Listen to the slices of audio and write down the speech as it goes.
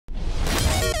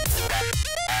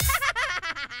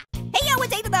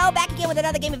Apple, back again with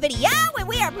another game of video, and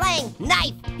we are playing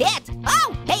Knife Hit.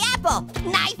 Oh, hey Apple,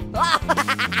 knife. Oh.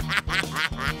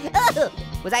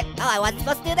 I wasn't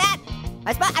supposed to do that?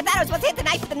 I thought I was supposed to hit the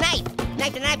knife with the knife.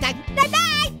 Knife, knife.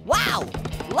 Wow,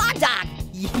 Log Dog.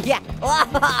 Yeah, oh,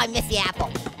 I miss the apple.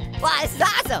 Wow, this is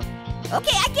awesome.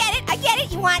 Okay, I get it.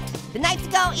 You want the knife to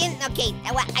go in, okay,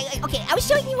 okay, I was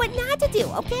showing you what not to do,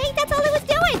 okay? That's all I was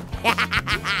doing.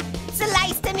 So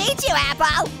nice to meet you,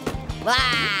 Apple. Wow.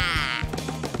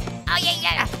 Oh,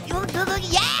 yeah.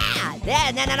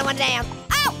 There's another one down.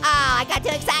 Oh, I got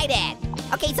too excited.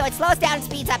 Okay, so it slows down and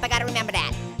speeds up. I gotta remember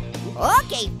that.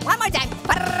 Okay, one more time.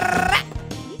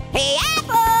 Hey,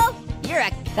 Apple, you're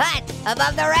a cut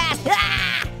above the rest.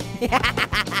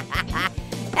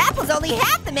 Apple's only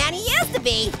half the man he used to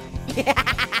be.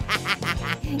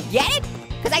 Get it?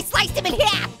 Because I sliced him in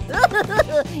half.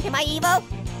 Am I evil?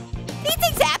 These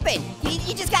things happen.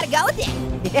 You just gotta go with it.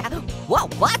 Whoa,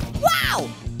 what? Wow!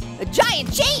 A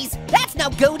giant cheese? That's no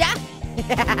Gouda.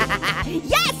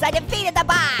 Yes, I defeated the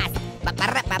boss.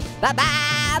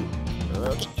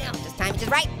 Okay, this time it's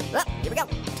just right. Oh, here we go.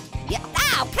 Yeah.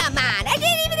 Oh, come on. I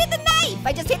didn't even hit the knife.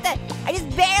 I just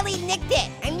barely nicked it.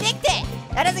 I nicked it.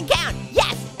 That doesn't count.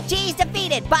 Yes, cheese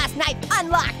defeated. Boss knife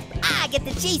unlocked. I get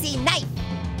the cheesy knife.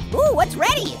 Ooh, what's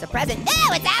ready? It's a present.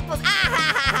 Oh, it's apples.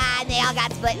 And they all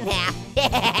got split in half.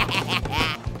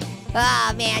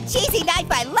 Oh man, cheesy knife,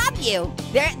 I love you.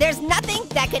 There's nothing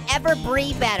that could ever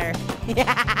brie better. Get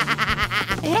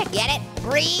it?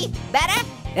 Brie better?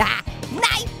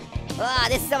 Knife. Oh,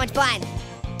 this is so much fun.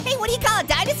 Hey, what do you call a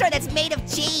dinosaur that's made of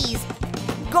cheese?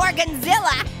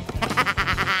 Gorgonzilla.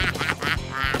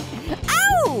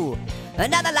 Oh!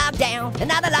 Another log down,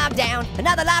 another log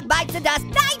bites the dust.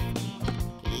 Knife!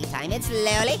 Okay, time it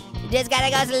slowly. You just gotta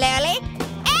go slowly.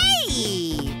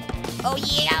 Hey! Oh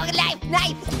yeah,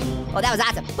 knife! Oh, that was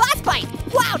awesome. Boss fight!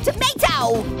 Wow,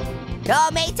 tomato!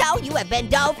 Tomato, you have been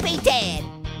defeated.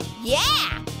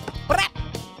 Yeah! Brrr.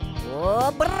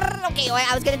 Oh, brrr. Okay, well,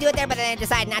 I was gonna do it there, but then I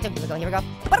decided not to. Here we go.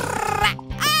 Brrr.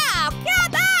 Oh,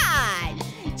 come on!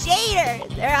 Cheaters,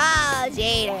 they're all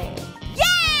cheaters.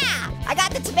 I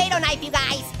got the tomato knife, you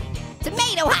guys.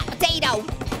 Tomato, hot potato.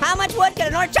 How much wood could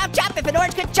an orange chop if an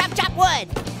orange could chop wood?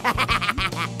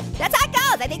 That's how it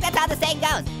goes. I think that's how the saying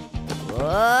goes.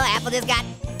 Whoa, Apple just got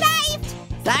knifed.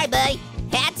 Sorry, buddy.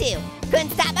 Had to.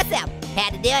 Couldn't stop myself.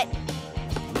 Had to do it.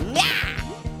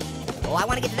 Oh, I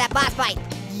want to get to that boss fight.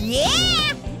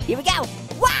 Yeah. Here we go.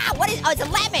 Wow, what is, oh, it's a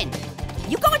lemon.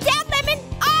 You going down, lemon?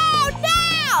 Oh,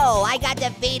 no. I got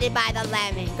defeated by the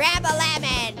lemon. Grab a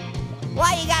lemon.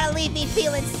 Why you gotta leave me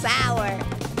feeling sour?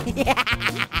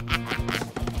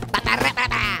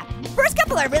 First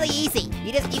couple are really easy.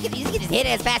 You can just hit it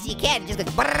as fast as you can. Just go.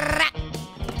 Oh,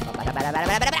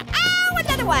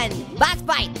 another one. Boss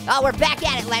fight. Oh, we're back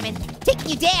at it, Lemon. Taking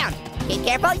you down. Be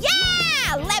careful.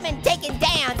 Yeah, Lemon taken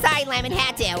down. Sorry, Lemon,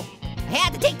 had to. I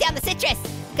had to take down the citrus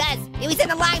because it was in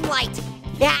the limelight.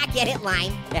 Yeah, get it,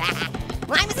 lime.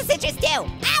 Lime is a citrus too.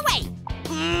 Ah, wait.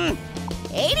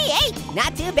 88,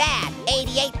 not too bad.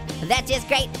 88, that's just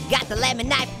great. Got the lemon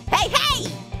knife. Hey,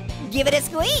 give it a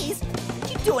squeeze.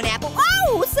 What you doing, Apple?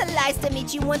 Oh, so nice to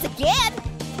meet you once again.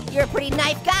 You're a pretty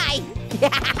knife guy.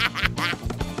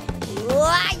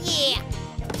 Oh, yeah.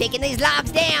 Taking these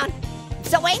logs down. I'm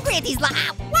so angry at these logs.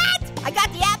 What? I got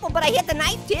the apple, but I hit the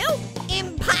knife too?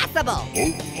 Impossible.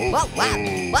 Whoa, wow,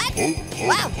 what?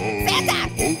 Wow, Santa.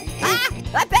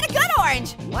 I bet a good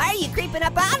orange. Why are you creeping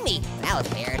up on me? That was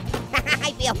weird.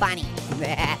 I feel funny.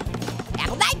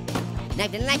 Apple knife.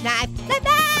 Knife.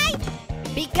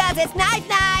 Because it's knife.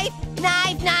 Knife.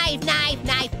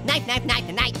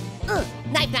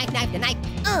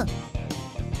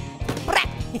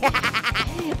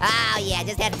 Oh yeah,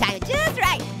 just had to time it just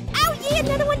right. Oh yeah,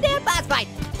 another one down, boss fight.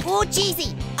 Ooh,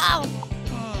 cheesy. Oh,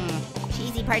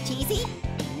 cheesy part cheesy?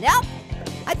 Nope.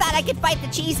 I thought I could fight the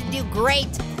cheese and do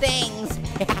great things.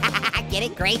 Get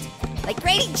it? Great? Like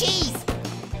grating cheese.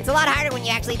 It's a lot harder when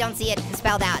you actually don't see it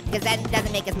spelled out, because then it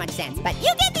doesn't make as much sense. But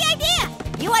you get the idea.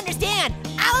 You understand.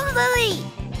 Absolutely.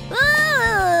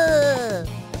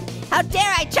 How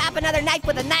dare I chop another knife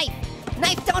with a knife?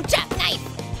 Knife don't chop knife.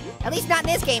 At least not in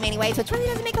this game anyway, so it really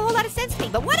doesn't make a whole lot of sense to me.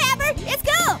 But whatever, it's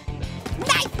cool.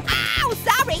 Knife. Ow,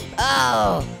 sorry.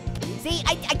 Oh. See,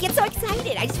 I get so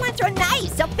excited. I just want to throw a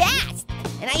knife so fast.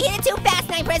 And I hit it too fast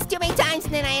and I pressed too many times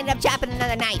and then I ended up chopping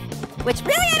another knife. Which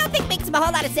really I don't think makes a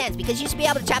whole lot of sense because you should be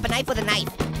able to chop a knife with a knife.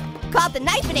 Called the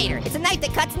Knifeinator. It's a knife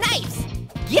that cuts knives.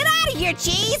 Get out of here,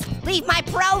 cheese! Leave my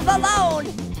prove alone!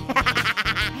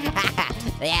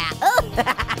 Yeah,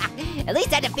 at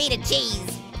least I defeated cheese.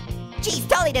 Cheese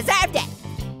totally deserved it.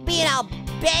 Being all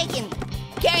big and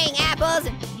carrying apples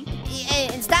and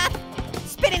and stop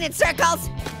spinning in circles.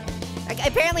 Like,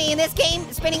 apparently in this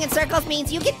game, spinning in circles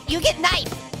means you get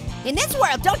knifed. In this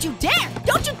world, don't you dare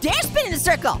spin in a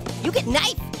circle. You get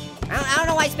knifed. I don't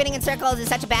know why spinning in circles is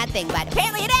such a bad thing, but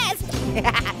apparently it is.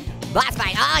 Boss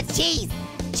fight. Oh, it's cheese.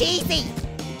 Cheesy.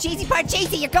 Cheesy part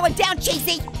cheesy. You're going down,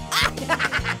 cheesy.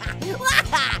 Ooh,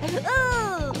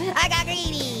 I got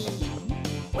greedy.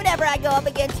 Whenever I go up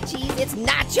against cheese, it's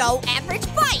nacho average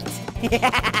fight.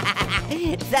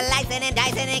 Slicing and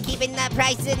dicing and keeping the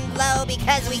pricing low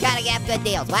because we gotta get good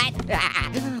deals. What?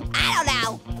 I don't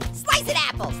know. Slicing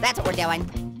apples. That's what we're doing.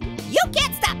 You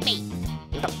can't stop me.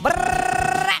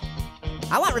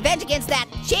 I want revenge against that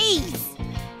cheese.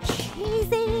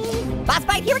 Cheesy. Boss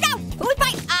fight, here we go. Who we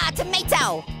fight?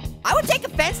 Tomato. I would take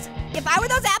offense. If I were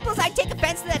those apples, I'd take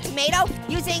offense to that tomato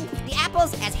using the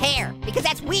apples as hair, because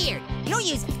that's weird. You don't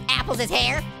use apples as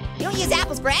hair. You don't use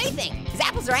apples for anything, because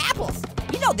apples are apples.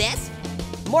 You know this.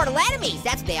 Mortal enemies,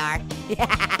 that's what they are. Okay,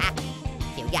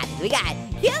 we got it.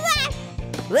 Kill that.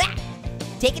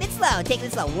 Taking it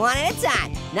slow, one at a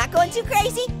time. Not going too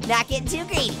crazy, not getting too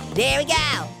greedy. There we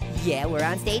go. Yeah, we're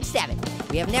on stage 7.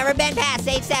 We have never been past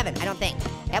stage 7, I don't think.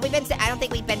 Have we been, I don't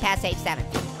think we've been past stage 7.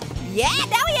 Yeah,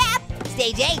 now we have.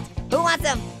 Stage 8. Who wants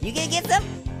some? You gonna get some?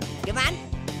 Come on.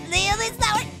 A little bit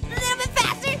slower, a little bit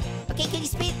faster. Okay, can you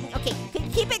speed? Okay, can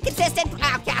you keep it consistent?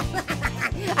 Oh, God.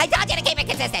 I told you to keep it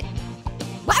consistent.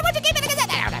 Why would you keep it consistent?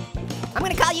 I'm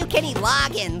gonna call you Kenny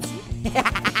Loggins.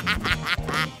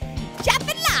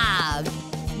 Chopping logs.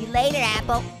 See you later,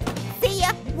 Apple. See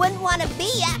ya. Wouldn't wanna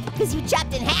be ya, cause you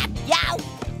chopped in half, yo.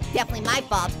 Definitely my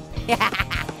fault.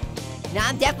 Now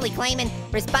I'm definitely claiming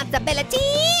responsibility.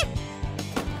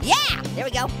 Yeah, there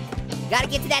we go. Gotta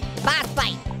get to that boss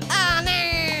fight. Oh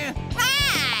no!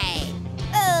 Hi!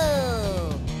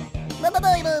 Oh!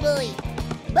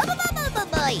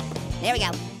 Boy. There we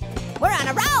go. We're on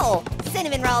a roll.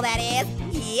 Cinnamon roll, that is.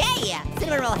 Yeah!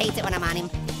 Cinnamon roll hates it when I'm on him.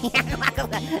 See,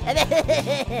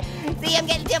 I'm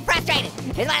getting too frustrated.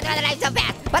 Here's why I throw the knife so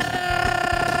fast.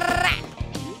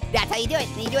 That's how you do it.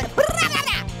 Then you do it.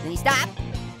 Then you stop.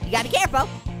 You gotta be careful.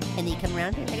 And then you come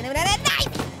around and take another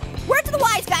knife. Word to the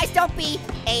wise, guys, don't be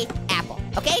a apple,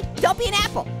 okay? Don't be an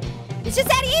apple. It's just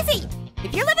that easy.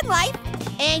 If you're living life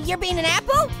and you're being an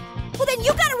apple, well then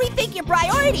you gotta rethink your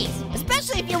priorities,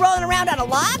 especially if you're rolling around on a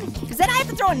log, because then I have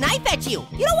to throw a knife at you.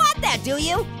 You don't want that, do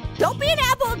you? Don't be an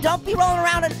apple, don't be rolling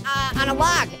around on a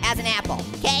log as an apple,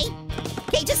 okay?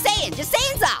 Okay, just saying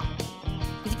so.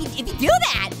 Because if you do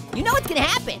that, you know what's gonna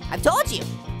happen. I've told you.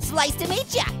 Slice to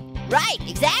meet ya. Right,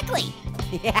 exactly.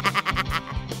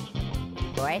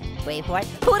 Wait for it.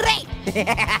 Hooray!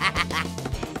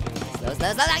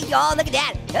 slow. Oh, look at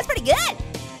that. That's pretty good.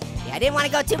 Yeah, I didn't want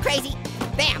to go too crazy.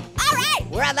 Bam. All right,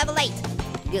 we're on level 8.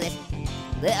 Do this.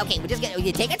 Okay, we're just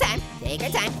gonna take our time. Take our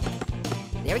time.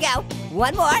 There we go.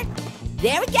 One more.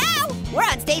 There we go. We're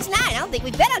on stage 9. I don't think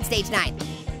we've been on stage 9.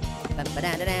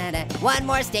 One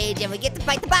more stage and we get to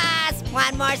fight the boss.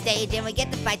 One more stage and we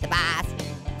get to fight the boss.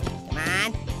 Come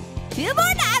on. 2 more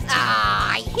knives. Oh,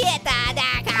 I hit the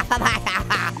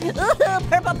ooh,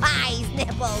 purple pies,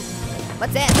 nipples.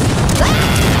 What's this?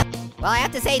 Ah! Well, I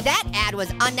have to say that ad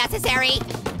was unnecessary.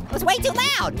 It was way too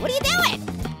loud. What are you doing?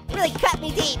 It really cut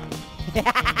me deep.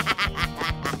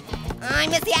 I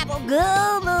miss the apple.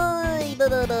 Good boy.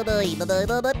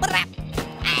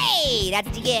 Hey, that's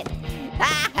what you get.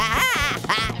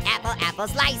 Apple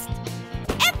sliced.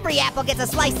 Every apple gets a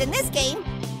slice in this game.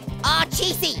 Oh,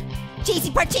 cheesy. Cheesy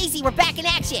Parcheesi, we're back in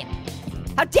action.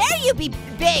 How dare you be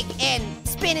big and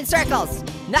spin in circles?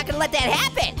 I'm not gonna let that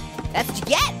happen. That's what you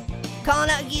get. Calling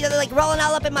out, you know, like rolling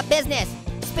all up in my business.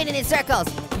 Spinning in circles.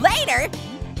 Later?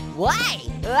 Why?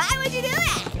 Why would you do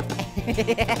that?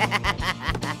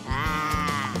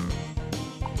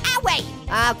 Ah, wait.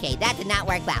 Okay, that did not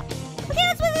work well.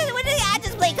 Okay, I'll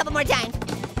just play a couple more times.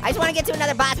 I just wanna get to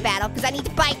another boss battle, because I need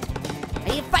to fight. I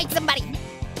need to fight somebody.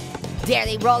 Dare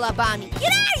they roll up on me.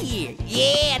 Get out of here.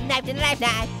 Yeah, knife. Knife.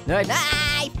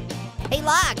 Hey,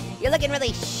 Log, you're looking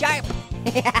really sharp.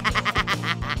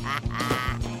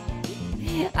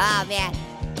 Oh, man.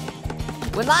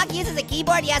 When Log uses a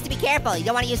keyboard, he has to be careful. You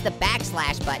don't want to use the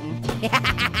backslash button.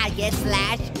 Get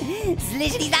slash.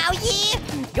 Slishity, oh, yeah.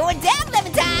 Going down,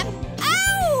 lemon time.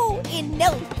 Oh, in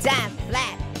no time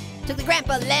flat. Took the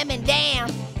Grandpa Lemon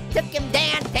down. Took him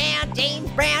down, James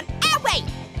Brown. Oh, wait.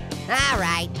 All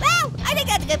right, well, I think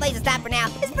that's a good place to stop for now.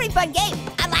 It's a pretty fun game.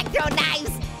 I like throwing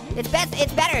knives. It's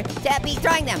better to be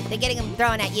throwing them than getting them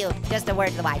thrown at you. Just a word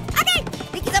to the wise. Okay,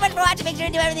 thank you so much for watching. Make sure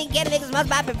to do everything you can to make this the most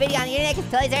popular video on the internet,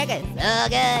 because Toys are good. So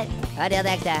good. Until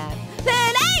next time.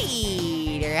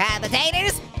 Later,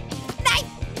 habitators.